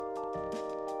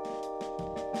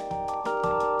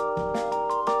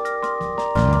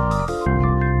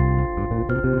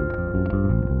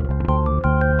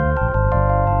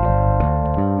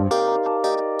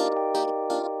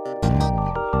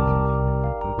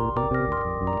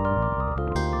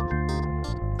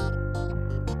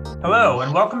Hello,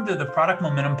 and welcome to the Product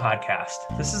Momentum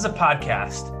Podcast. This is a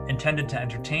podcast intended to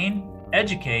entertain,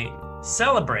 educate,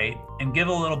 celebrate, and give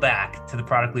a little back to the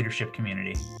product leadership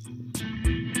community.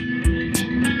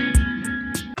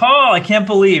 Paul, I can't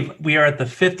believe we are at the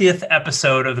 50th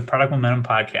episode of the Product Momentum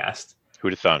Podcast.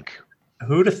 Who'd have thunk?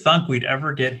 Who'd have thunk we'd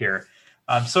ever get here?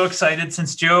 I'm so excited.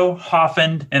 Since Joe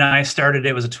Hoffand and I started,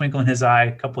 it was a twinkle in his eye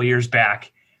a couple of years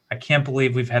back. I can't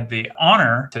believe we've had the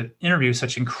honor to interview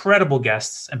such incredible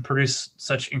guests and produce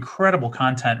such incredible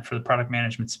content for the product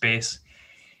management space.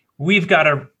 We've got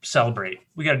to celebrate.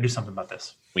 We got to do something about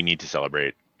this. We need to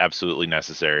celebrate. Absolutely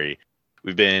necessary.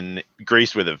 We've been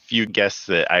graced with a few guests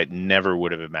that I never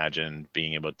would have imagined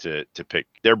being able to pick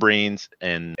their brains.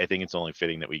 And I think it's only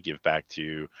fitting that we give back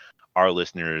to our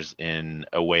listeners in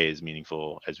a way as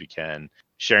meaningful as we can,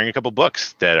 sharing a couple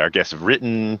books that our guests have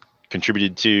written,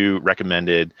 contributed to,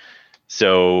 recommended.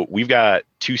 So we've got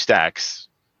 2 stacks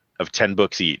of 10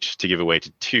 books each to give away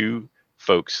to 2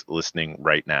 folks listening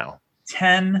right now.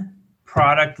 10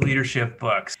 product leadership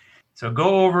books. So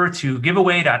go over to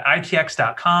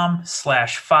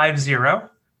giveaway.itx.com/50.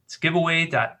 It's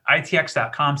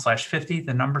giveaway.itx.com/50,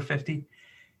 the number 50.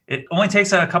 It only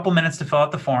takes a couple minutes to fill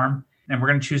out the form, and we're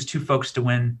going to choose 2 folks to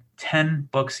win 10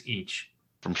 books each.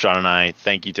 From Sean and I,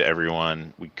 thank you to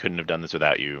everyone. We couldn't have done this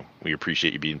without you. We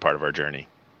appreciate you being part of our journey.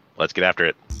 Let's get after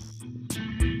it.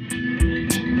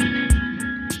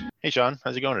 Hey, Sean,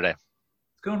 how's it going today?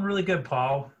 It's going really good,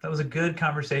 Paul. That was a good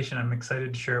conversation. I'm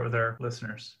excited to share it with our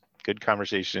listeners. Good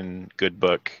conversation, good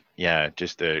book. Yeah,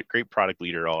 just a great product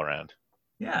leader all around.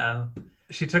 Yeah.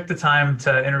 She took the time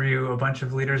to interview a bunch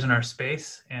of leaders in our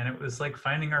space, and it was like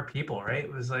finding our people, right?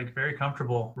 It was like very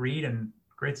comfortable read and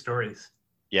great stories.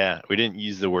 Yeah, we didn't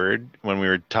use the word when we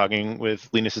were talking with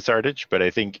Lena Cesardic, but I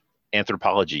think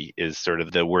anthropology is sort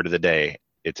of the word of the day.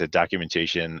 It's a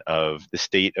documentation of the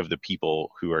state of the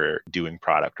people who are doing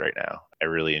product right now. I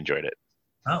really enjoyed it.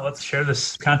 Well, let's share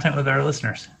this content with our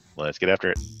listeners. Let's get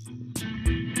after it.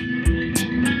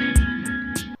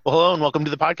 Well, hello and welcome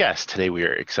to the podcast. Today we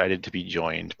are excited to be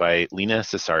joined by Lena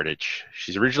Cesardic.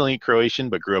 She's originally Croatian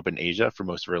but grew up in Asia for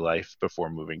most of her life before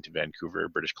moving to Vancouver,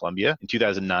 British Columbia in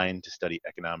 2009 to study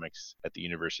economics at the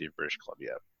University of British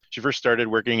Columbia. She first started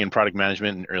working in product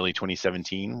management in early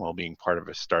 2017 while being part of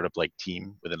a startup-like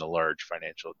team within a large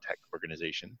financial tech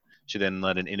organization. She then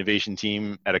led an innovation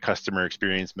team at a customer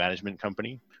experience management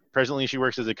company. Presently, she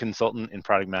works as a consultant in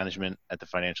product management at the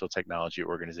financial technology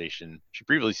organization she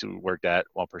previously worked at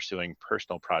while pursuing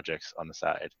personal projects on the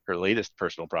side. Her latest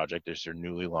personal project is her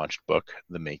newly launched book,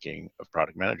 The Making of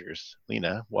Product Managers.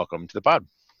 Lena, welcome to the pod.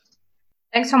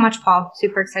 Thanks so much, Paul.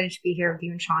 Super excited to be here with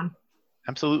you and Sean.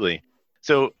 Absolutely.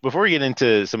 So before we get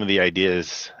into some of the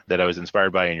ideas that I was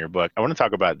inspired by in your book, I want to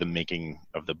talk about the making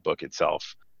of the book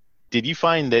itself. Did you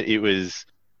find that it was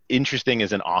interesting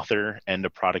as an author and a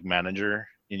product manager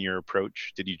in your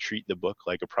approach? Did you treat the book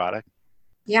like a product?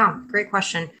 Yeah, great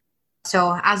question.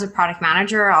 So as a product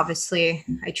manager, obviously,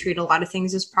 I treat a lot of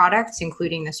things as products,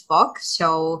 including this book.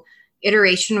 So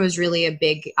iteration was really a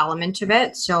big element of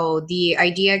it. So the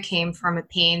idea came from a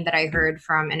pain that I heard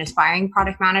from an aspiring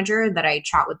product manager that I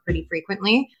chat with pretty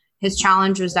frequently. His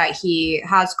challenge was that he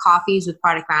has coffees with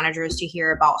product managers to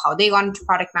hear about how they got into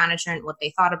product management, what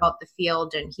they thought about the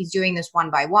field, and he's doing this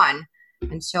one by one.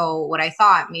 And so what I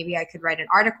thought, maybe I could write an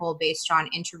article based on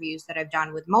interviews that I've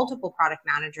done with multiple product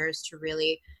managers to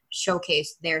really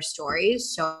showcase their stories.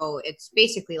 So it's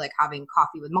basically like having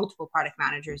coffee with multiple product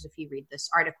managers if you read this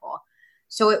article.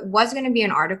 So it was going to be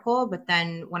an article, but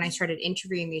then when I started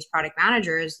interviewing these product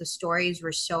managers, the stories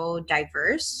were so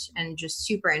diverse and just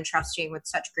super interesting with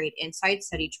such great insights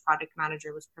that each product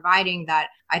manager was providing that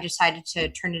I decided to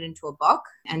turn it into a book.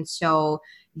 And so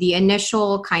the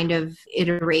initial kind of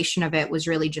iteration of it was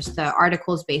really just the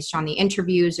articles based on the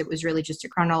interviews. It was really just a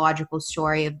chronological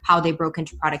story of how they broke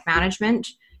into product management.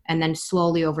 And then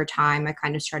slowly over time, I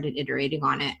kind of started iterating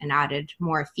on it and added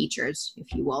more features,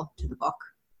 if you will, to the book.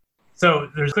 So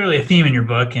there's clearly a theme in your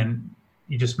book, and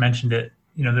you just mentioned it.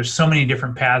 You know, there's so many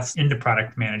different paths into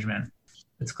product management.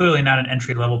 It's clearly not an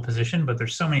entry-level position, but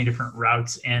there's so many different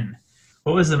routes in.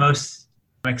 What was the most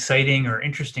exciting or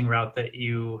interesting route that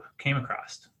you came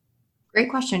across? Great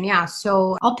question. Yeah.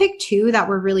 So I'll pick 2 that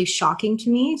were really shocking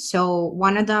to me. So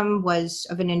one of them was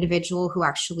of an individual who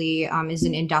actually is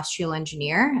an industrial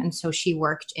engineer. And so she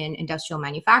worked in industrial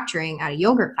manufacturing at a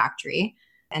yogurt factory.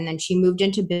 And then she moved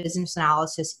into business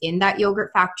analysis in that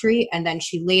yogurt factory. And then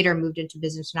she later moved into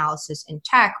business analysis in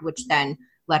tech, which then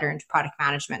led her into product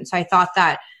management. So I thought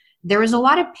that there was a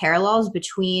lot of parallels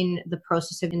between the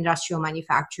process of industrial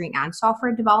manufacturing and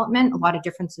software development, a lot of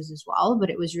differences as well. But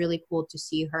it was really cool to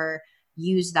see her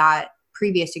use that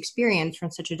previous experience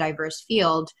from such a diverse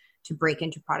field to break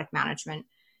into product management.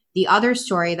 The other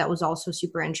story that was also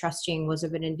super interesting was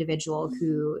of an individual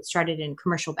who started in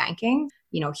commercial banking,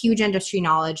 huge industry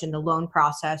knowledge in the loan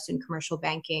process in commercial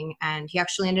banking. And he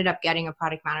actually ended up getting a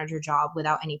product manager job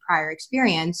without any prior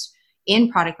experience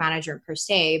in product management per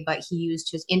se, but he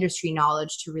used his industry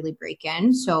knowledge to really break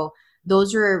in. So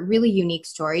those are really unique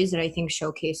stories that I think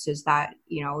showcases that,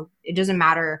 it doesn't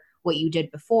matter what you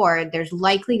did before, there's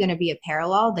likely going to be a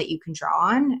parallel that you can draw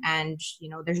on. And,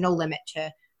 there's no limit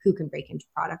to who can break into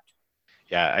product.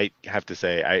 Yeah, I have to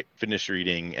say, I finished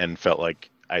reading and felt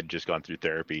like I'd just gone through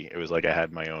therapy. It was like I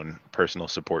had my own personal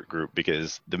support group,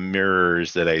 because the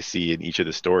mirrors that I see in each of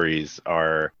the stories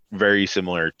are very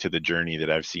similar to the journey that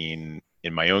I've seen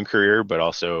in my own career, but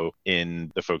also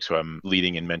in the folks who I'm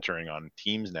leading and mentoring on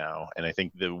teams now. And I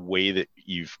think the way that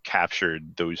you've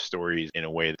captured those stories in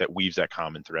a way that weaves that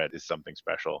common thread is something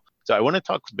special. So I want to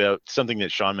talk about something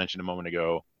that Sean mentioned a moment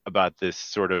ago, about this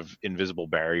sort of invisible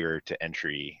barrier to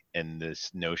entry and this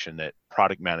notion that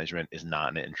product management is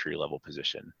not an entry level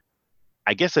position.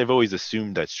 I guess I've always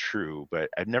assumed that's true, but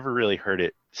I've never really heard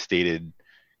it stated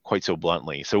quite so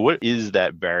bluntly. So what is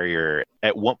that barrier?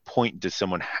 At what point does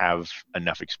someone have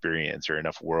enough experience or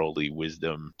enough worldly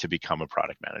wisdom to become a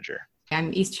product manager?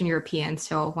 I'm Eastern European,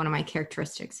 so one of my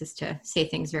characteristics is to say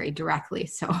things very directly.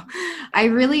 So I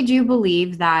really do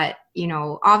believe that,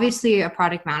 obviously a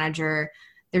product manager,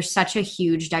 there's such a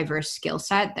huge diverse skill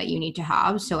set that you need to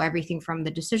have. So everything from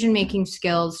the decision-making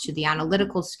skills to the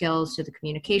analytical skills to the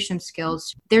communication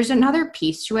skills. There's another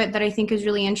piece to it that I think is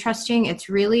really interesting. It's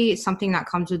really something that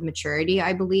comes with maturity,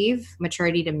 I believe,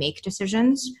 maturity to make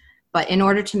decisions. But in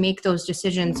order to make those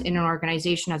decisions in an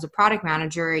organization as a product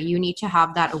manager, you need to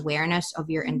have that awareness of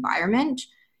your environment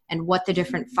and what the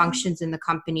different functions in the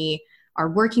company are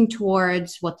working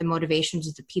towards, what the motivations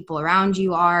of the people around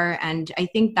you are. And I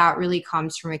think that really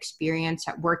comes from experience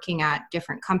at working at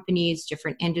different companies,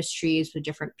 different industries with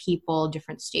different people,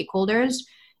 different stakeholders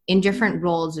in different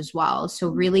roles as well. So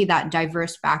really that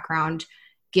diverse background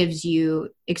gives you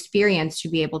experience to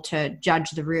be able to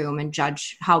judge the room and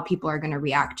judge how people are going to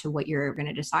react to what you're going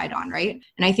to decide on, right?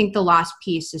 And I think the last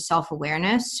piece is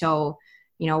self-awareness. So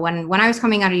when I was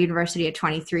coming out of university at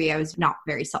 23, I was not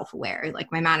very self-aware.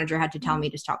 Like my manager had to tell me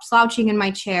to stop slouching in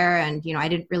my chair. And, I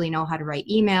didn't really know how to write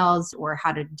emails or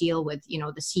how to deal with,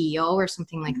 the CEO or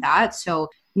something like that. So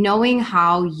knowing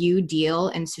how you deal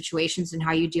in situations and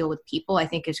how you deal with people, I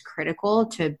think is critical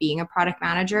to being a product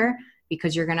manager,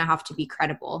 because you're going to have to be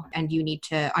credible and you need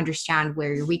to understand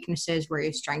where your weaknesses, where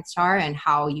your strengths are, and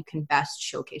how you can best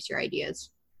showcase your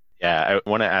ideas. Yeah, I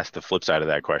want to ask the flip side of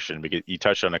that question, because you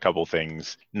touched on a couple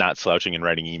things. Not slouching and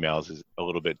writing emails is a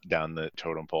little bit down the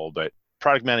totem pole, but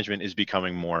product management is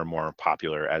becoming more and more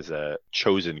popular as a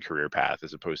chosen career path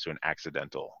as opposed to an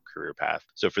accidental career path.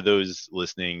 So for those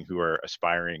listening who are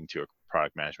aspiring to a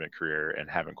product management career and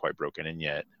haven't quite broken in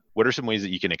yet, what are some ways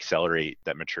that you can accelerate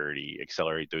that maturity,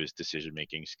 accelerate those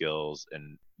decision-making skills,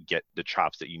 and get the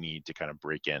chops that you need to kind of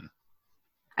break in?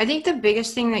 I think the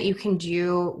biggest thing that you can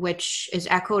do, which is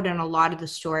echoed in a lot of the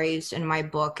stories in my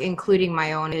book, including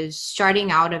my own, is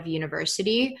starting out of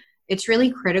university. It's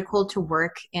really critical to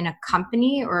work in a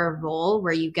company or a role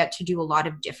where you get to do a lot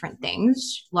of different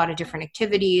things, a lot of different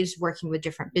activities, working with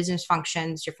different business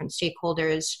functions, different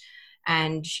stakeholders.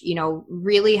 And,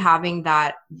 really having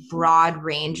that broad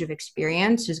range of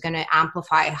experience is going to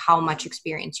amplify how much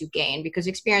experience you gain, because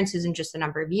experience isn't just the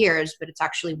number of years, but it's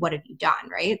actually what have you done,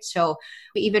 right? So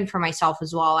even for myself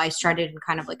as well, I started in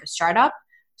kind of like a startup.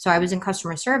 So I was in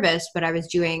customer service, but I was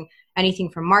doing anything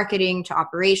from marketing to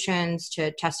operations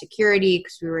to test security,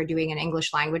 because we were doing an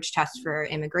English language test for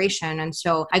immigration. And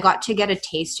so I got to get a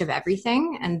taste of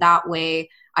everything. And that way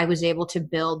I was able to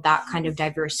build that kind of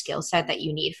diverse skill set that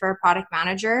you need for a product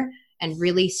manager. And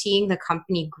really seeing the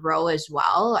company grow as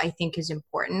well, I think is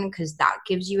important, because that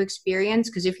gives you experience.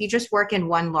 Because if you just work in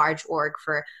one large org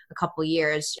for a couple of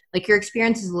years, like your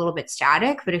experience is a little bit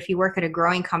static. But if you work at a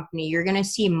growing company, you're going to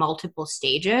see multiple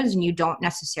stages and you don't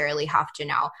necessarily have to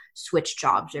now switch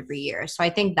jobs every year. So I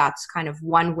think that's kind of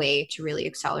one way to really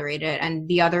accelerate it. And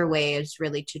the other way is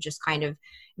really to just kind of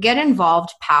get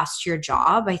involved past your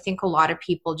job. I think a lot of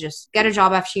people just get a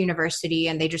job after university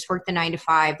and they just work the 9 to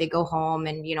 5, they go home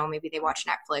and, maybe they watch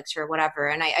Netflix or whatever.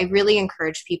 And I really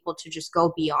encourage people to just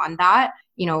go beyond that,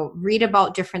 read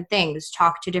about different things,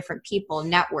 talk to different people,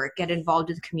 network, get involved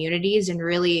with communities, and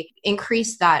really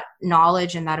increase that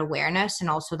knowledge and that awareness, and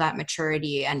also that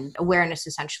maturity and awareness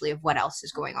essentially of what else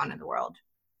is going on in the world.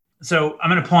 So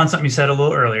I'm going to pull on something you said a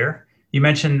little earlier. You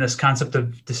mentioned this concept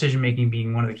of decision-making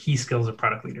being one of the key skills of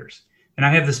product leaders. And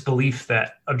I have this belief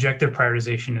that objective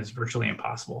prioritization is virtually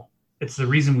impossible. It's the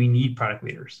reason we need product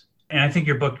leaders. And I think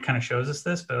your book kind of shows us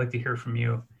this, but I'd like to hear from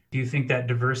you. Do you think that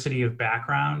diversity of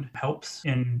background helps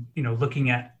in, looking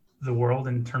at the world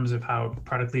in terms of how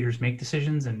product leaders make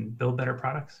decisions and build better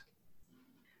products?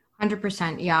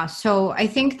 100%. Yeah. So I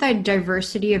think that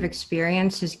diversity of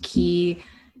experience is key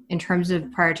in terms of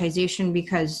prioritization,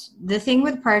 because the thing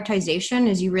with prioritization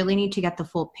is you really need to get the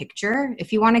full picture.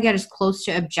 If you want to get as close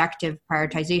to objective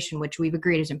prioritization, which we've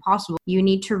agreed is impossible, you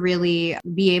need to really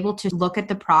be able to look at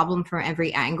the problem from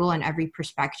every angle and every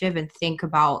perspective and think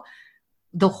about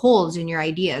the holes in your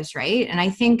ideas, right? And I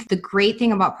think the great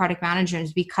thing about product management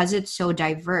is because it's so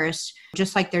diverse,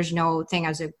 just like there's no thing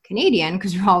as a Canadian,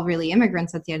 because we're all really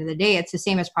immigrants at the end of the day, it's the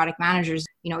same as product managers.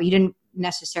 You didn't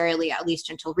necessarily, at least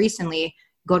until recently,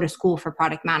 go to school for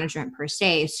product management per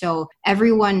se. So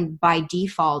everyone by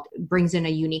default brings in a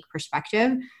unique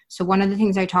perspective. So one of the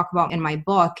things I talk about in my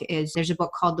book is there's a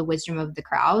book called The Wisdom of the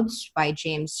Crowds by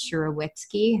James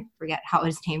Surowiecki. Forget how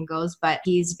his name goes, but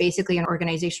he's basically an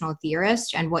organizational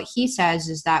theorist. And what he says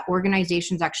is that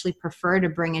organizations actually prefer to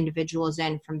bring individuals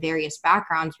in from various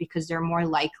backgrounds because they're more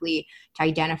likely to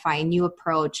identify a new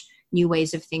approach, new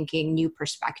ways of thinking, new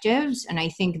perspectives. And I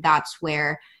think that's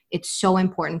where it's so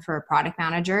important for a product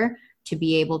manager to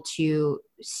be able to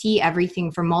see everything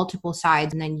from multiple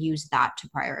sides and then use that to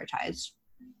prioritize.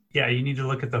 Yeah, you need to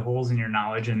look at the holes in your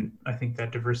knowledge. And I think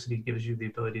that diversity gives you the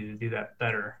ability to do that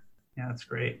better. Yeah, that's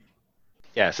great.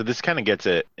 Yeah, so this kind of gets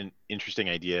at an interesting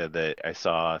idea that I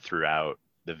saw throughout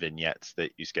the vignettes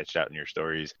that you sketched out in your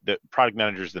stories. The product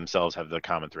managers themselves have the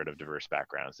common thread of diverse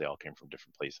backgrounds. They all came from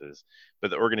different places.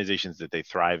 But the organizations that they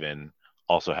thrive in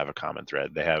also have a common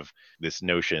thread. They have this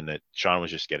notion that Sean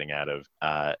was just getting out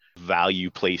of value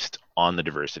placed on the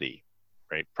diversity,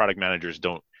 right? Product managers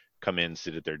don't come in,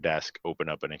 sit at their desk, open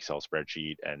up an Excel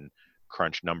spreadsheet and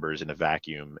crunch numbers in a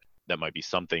vacuum. That might be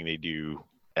something they do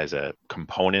as a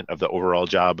component of the overall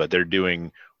job, but they're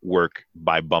doing work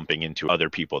by bumping into other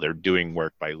people. They're doing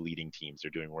work by leading teams.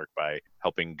 They're doing work by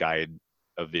helping guide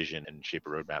a vision and shape a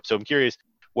roadmap. So I'm curious,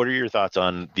 what are your thoughts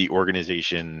on the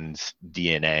organization's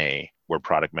DNA where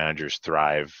product managers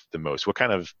thrive the most? What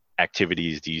kind of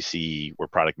activities do you see where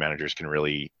product managers can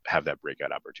really have that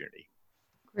breakout opportunity?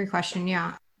 Great question.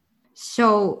 Yeah.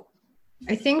 So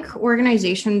I think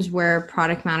organizations where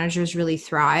product managers really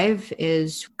thrive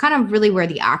is kind of really where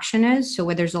the action is. So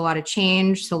where there's a lot of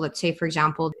change. So let's say, for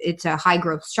example, it's a high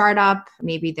growth startup.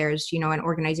 Maybe there's, an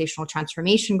organizational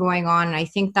transformation going on. And I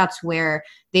think that's where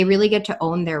they really get to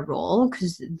own their role,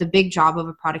 because the big job of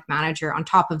a product manager on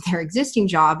top of their existing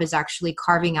job is actually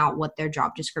carving out what their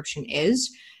job description is.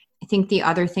 I think the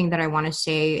other thing that I want to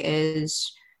say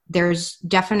is there's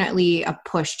definitely a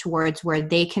push towards where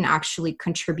they can actually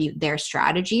contribute their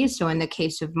strategy. So in the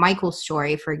case of Michael's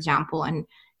story, for example, and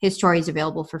his story is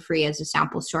available for free as a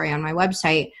sample story on my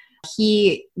website,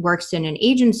 he works in an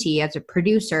agency as a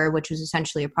producer, which is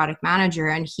essentially a product manager,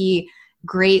 and he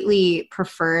greatly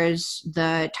prefers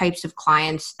the types of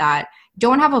clients that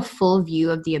don't have a full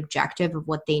view of the objective of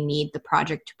what they need the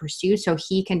project to pursue. So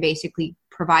he can basically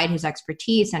provide his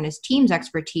expertise and his team's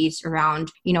expertise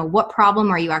around, what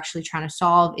problem are you actually trying to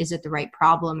solve? Is it the right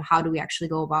problem? How do we actually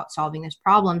go about solving this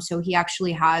problem? So he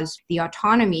actually has the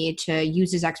autonomy to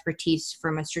use his expertise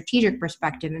from a strategic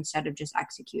perspective instead of just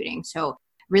executing. So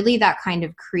really that kind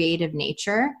of creative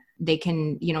nature, they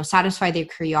can, satisfy their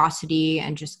curiosity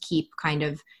and just keep kind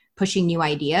of pushing new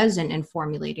ideas and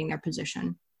formulating their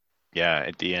position. Yeah,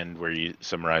 at the end where you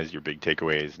summarize your big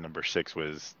takeaways, number 6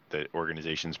 was that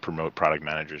organizations promote product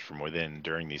managers from within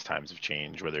during these times of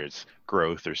change, whether it's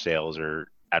growth or sales or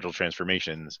agile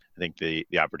transformations. I think the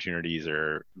opportunities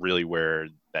are really where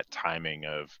that timing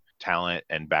of talent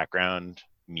and background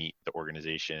meet the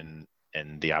organization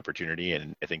and the opportunity.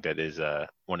 And I think that is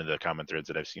one of the common threads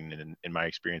that I've seen in my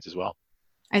experience as well.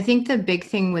 I think the big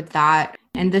thing with that,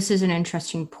 and this is an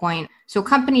interesting point, so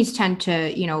companies tend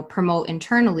to, promote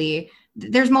internally.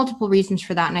 There's multiple reasons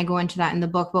for that, and I go into that in the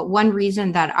book. But one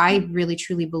reason that I really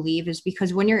truly believe is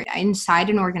because when you're inside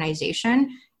an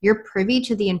organization, you're privy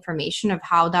to the information of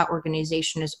how that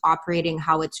organization is operating,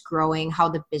 how it's growing, how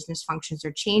the business functions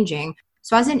are changing.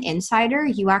 So as an insider,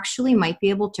 you actually might be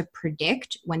able to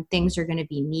predict when things are going to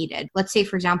be needed. Let's say,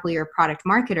 for example, you're a product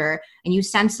marketer and you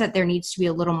sense that there needs to be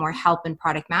a little more help in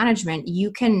product management. You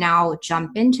can now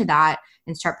jump into that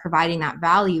and start providing that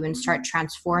value and start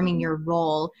transforming your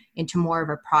role into more of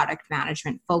a product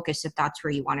management focus if that's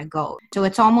where you want to go. So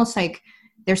it's almost like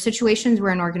there's situations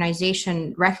where an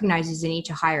organization recognizes they need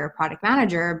to hire a product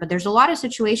manager, but there's a lot of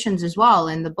situations as well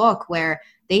in the book where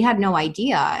they had no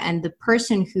idea. And the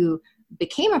person who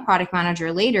became a product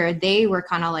manager later, they were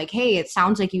kind of like, hey, it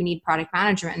sounds like you need product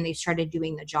management, and they started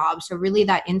doing the job. So really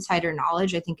that insider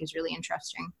knowledge, I think, is really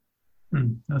interesting.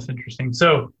 That's interesting.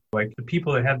 So like the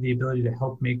people that have the ability to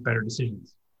help make better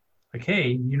decisions, like,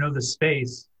 hey, you know the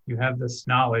space, you have this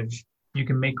knowledge, you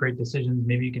can make great decisions.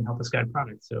 Maybe you can help us guide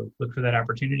product. So look for that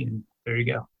opportunity, and there you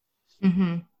go.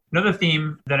 Mm-hmm. Another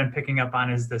theme that I'm picking up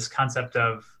on is this concept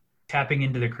of tapping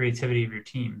into the creativity of your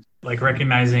team, like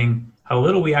recognizing how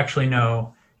little we actually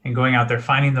know and going out there,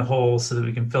 finding the holes so that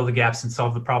we can fill the gaps and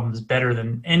solve the problems better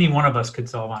than any one of us could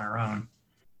solve on our own.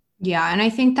 Yeah. And I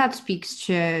think that speaks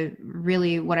to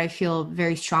really what I feel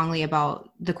very strongly about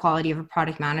the quality of a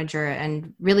product manager.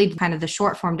 And really kind of the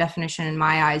short form definition in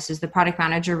my eyes is the product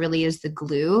manager really is the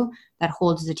glue that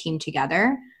holds the team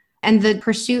together. And the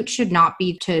pursuit should not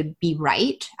be to be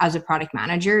right as a product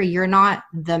manager. You're not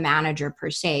the manager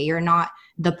per se. You're not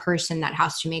the person that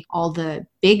has to make all the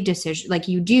big decisions. Like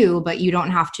you do, but you don't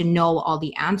have to know all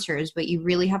the answers. But you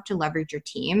really have to leverage your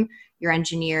team, your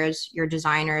engineers, your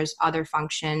designers, other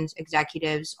functions,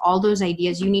 executives, all those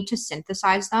ideas. You need to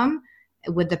synthesize them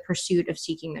with the pursuit of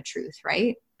seeking the truth,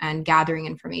 right? And gathering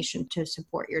information to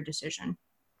support your decision.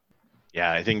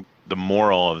 Yeah, I think the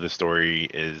moral of the story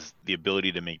is the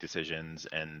ability to make decisions,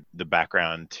 and the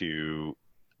background to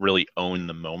really own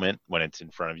the moment when it's in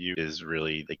front of you is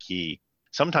really the key.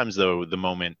 Sometimes, though, the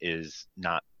moment is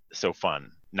not so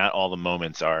fun. Not all the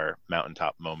moments are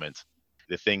mountaintop moments.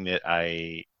 The thing that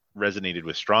I resonated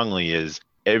with strongly is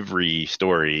every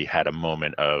story had a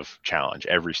moment of challenge.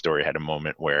 Every story had a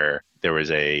moment where there was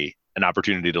an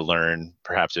opportunity to learn,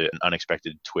 perhaps an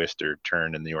unexpected twist or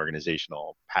turn in the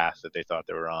organizational path that they thought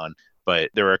they were on. But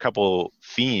there were a couple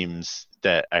themes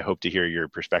that I hope to hear your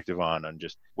perspective on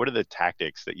just what are the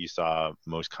tactics that you saw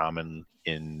most common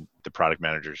in the product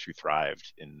managers who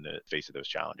thrived in the face of those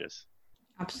challenges?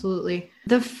 Absolutely.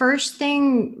 The first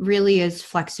thing really is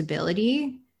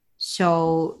flexibility.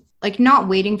 So like not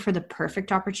waiting for the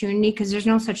perfect opportunity, because there's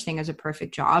no such thing as a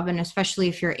perfect job. And especially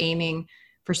if you're aiming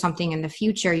for something in the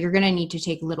future, you're going to need to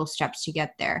take little steps to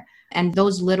get there. And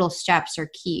those little steps are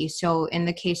key. So in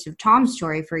the case of Tom's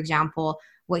story, for example,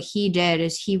 what he did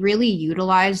is he really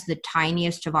utilized the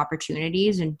tiniest of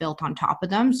opportunities and built on top of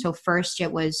them. So first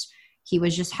he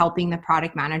was just helping the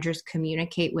product managers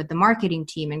communicate with the marketing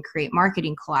team and create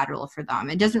marketing collateral for them.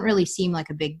 It doesn't really seem like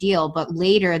a big deal, but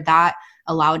later that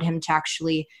allowed him to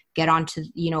actually get onto,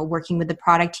 working with the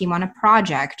product team on a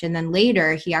project. And then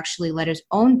later he actually led his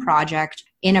own project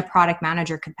in a product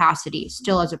manager capacity,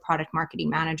 still as a product marketing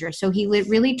manager. So he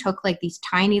really took like these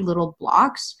tiny little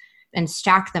blocks and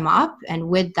stacked them up. And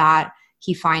with that,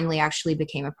 he finally actually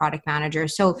became a product manager.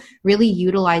 So really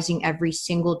utilizing every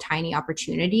single tiny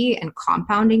opportunity and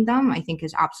compounding them, I think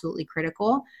is absolutely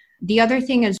critical. The other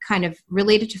thing is kind of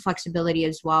related to flexibility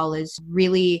as well, is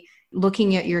really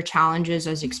looking at your challenges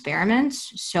as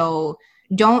experiments. So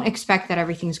don't expect that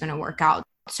everything's going to work out.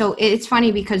 So it's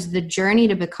funny because the journey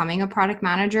to becoming a product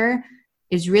manager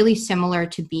is really similar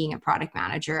to being a product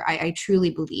manager. I truly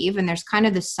believe. And there's kind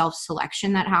of this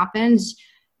self-selection that happens.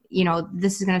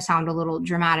 This is going to sound a little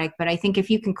dramatic, but I think if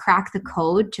you can crack the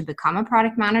code to become a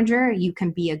product manager, you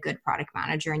can be a good product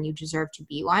manager and you deserve to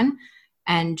be one.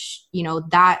 And,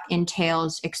 that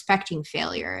entails expecting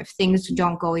failure. If things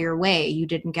don't go your way, you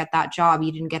didn't get that job,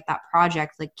 you didn't get that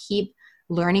project, like keep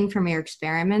learning from your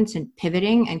experiments and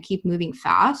pivoting and keep moving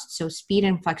fast. So speed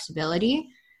and flexibility.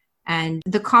 And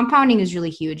the compounding is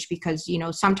really huge because,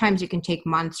 sometimes it can take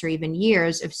months or even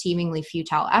years of seemingly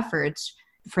futile efforts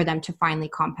for them to finally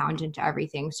compound into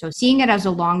everything. So seeing it as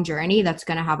a long journey that's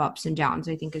going to have ups and downs,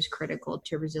 I think is critical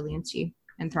to resiliency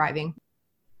and thriving.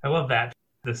 I love that.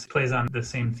 This plays on the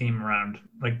same theme around,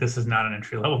 like, this is not an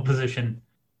entry-level position,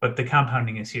 but the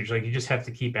compounding is huge. Like, you just have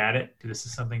to keep at it. This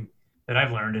is something that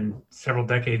I've learned in several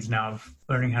decades now of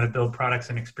learning how to build products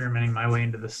and experimenting my way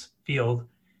into this field.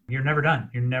 You're never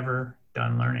done. You're never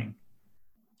done learning.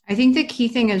 I think the key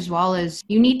thing as well is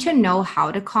you need to know how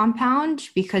to compound,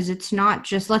 because it's not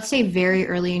just, let's say very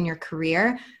early in your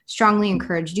career, strongly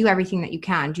encourage, do everything that you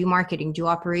can, do marketing, do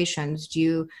operations,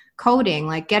 do coding,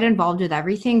 like get involved with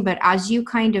everything. But as you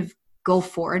kind of go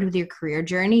forward with your career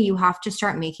journey, you have to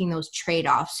start making those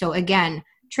trade-offs. So again,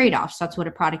 trade-offs, that's what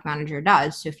a product manager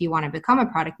does. So if you want to become a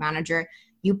product manager,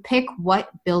 you pick what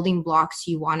building blocks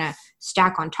you want to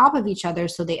stack on top of each other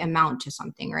so they amount to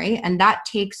something, right? And that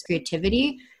takes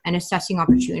creativity and assessing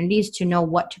opportunities to know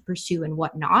what to pursue and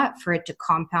what not for it to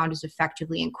compound as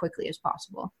effectively and quickly as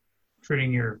possible.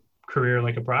 Treating your career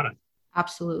like a product.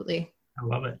 Absolutely. I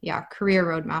love it. Yeah, career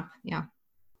roadmap. Yeah.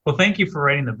 Well, thank you for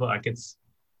writing the book. It's,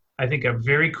 I think, a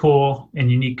very cool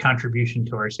and unique contribution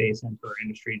to our space and to our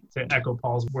industry. To echo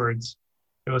Paul's words,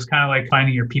 It was kind of like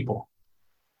finding your people,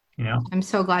 I'm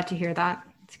so glad to hear that.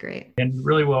 It's great. and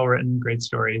really well written, great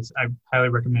stories. I highly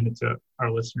recommend it to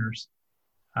our listeners.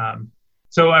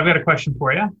 So I've got a question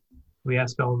for you. We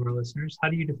ask all of our listeners, how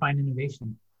do you define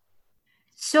innovation?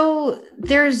 So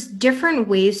there's different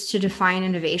ways to define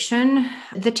innovation.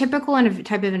 The typical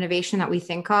type of innovation that we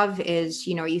think of is,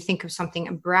 you think of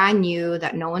something brand new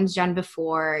that no one's done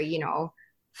before,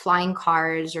 flying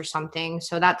cars or something.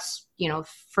 So that's,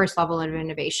 first level of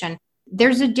innovation.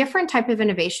 There's a different type of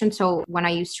innovation. So when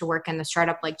I used to work in the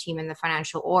startup like team in the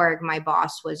financial org, my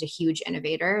boss was a huge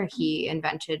innovator. He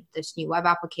invented this new web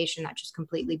application that just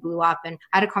completely blew up. And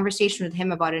I had a conversation with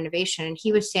him about innovation. And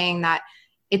he was saying that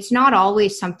it's not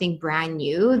always something brand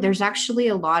new. There's actually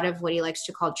a lot of what he likes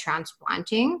to call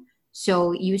transplanting.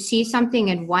 So you see something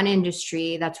in one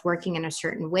industry that's working in a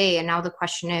certain way. And now the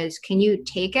question is, can you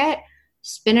take it,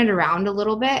 spin it around a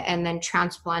little bit, and then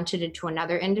transplant it into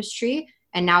another industry?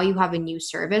 And now you have a new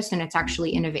service and it's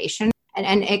actually innovation.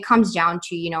 And it comes down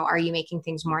to, are you making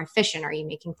things more efficient? Are you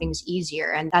making things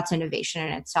easier? And that's innovation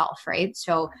in itself, right?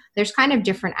 So there's kind of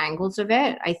different angles of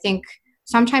it. I think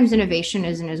sometimes innovation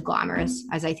isn't as glamorous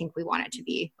as I think we want it to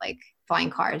be, like flying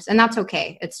cars. And that's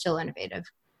okay. It's still innovative.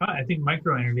 I think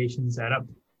micro innovations add up,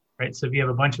 right? So if you have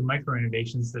a bunch of micro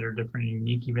innovations that are different and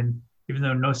unique, even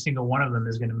though no single one of them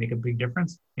is going to make a big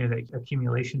difference, the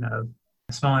accumulation of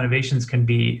small innovations can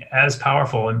be as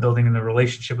powerful in building the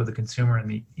relationship with the consumer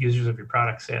and the users of your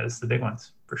products as the big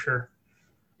ones, for sure.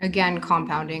 Again,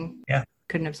 compounding. Yeah.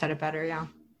 Couldn't have said it better. Yeah.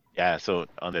 Yeah. So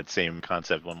on that same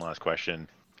concept, one last question.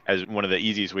 As one of the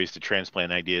easiest ways to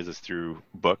transplant ideas is through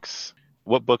books.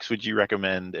 What books would you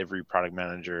recommend every product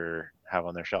manager have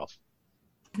on their shelf?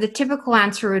 The typical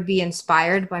answer would be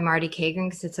Inspired by Marty Kagan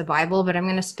because it's a Bible, but I'm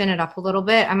going to spin it up a little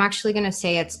bit. I'm actually going to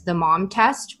say it's The Mom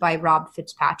Test by Rob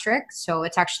Fitzpatrick. So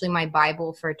it's actually my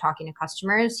Bible for talking to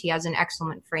customers. He has an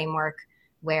excellent framework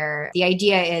where the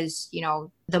idea is,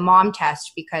 the mom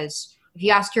test, because if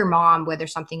you ask your mom whether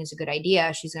something is a good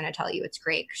idea, she's going to tell you it's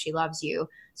great because she loves you.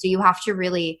 So you have to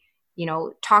really,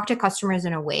 talk to customers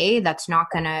in a way that's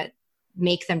not going to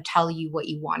make them tell you what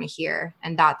you want to hear.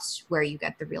 And that's where you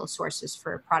get the real sources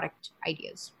for product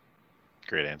ideas.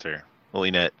 Great answer. Well,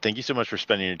 Lena, thank you so much for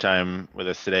spending your time with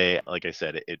us today. Like I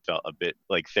said, it felt a bit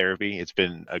like therapy. It's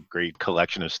been a great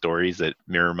collection of stories that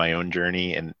mirror my own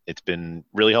journey, and it's been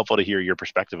really helpful to hear your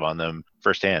perspective on them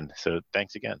firsthand. So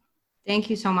thanks again. Thank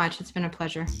you so much. It's been a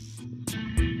pleasure.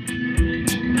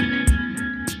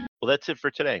 Well, that's it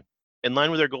for today. In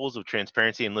line with our goals of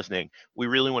transparency and listening, we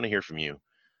really want to hear from you.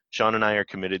 Sean and I are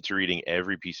committed to reading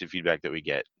every piece of feedback that we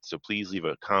get, so please leave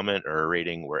a comment or a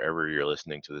rating wherever you're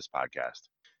listening to this podcast.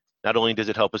 Not only does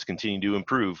it help us continue to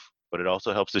improve, but it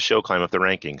also helps the show climb up the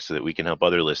rankings so that we can help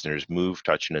other listeners move,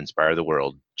 touch, and inspire the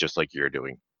world just like you're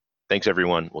doing. Thanks,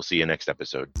 everyone. We'll see you next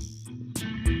episode.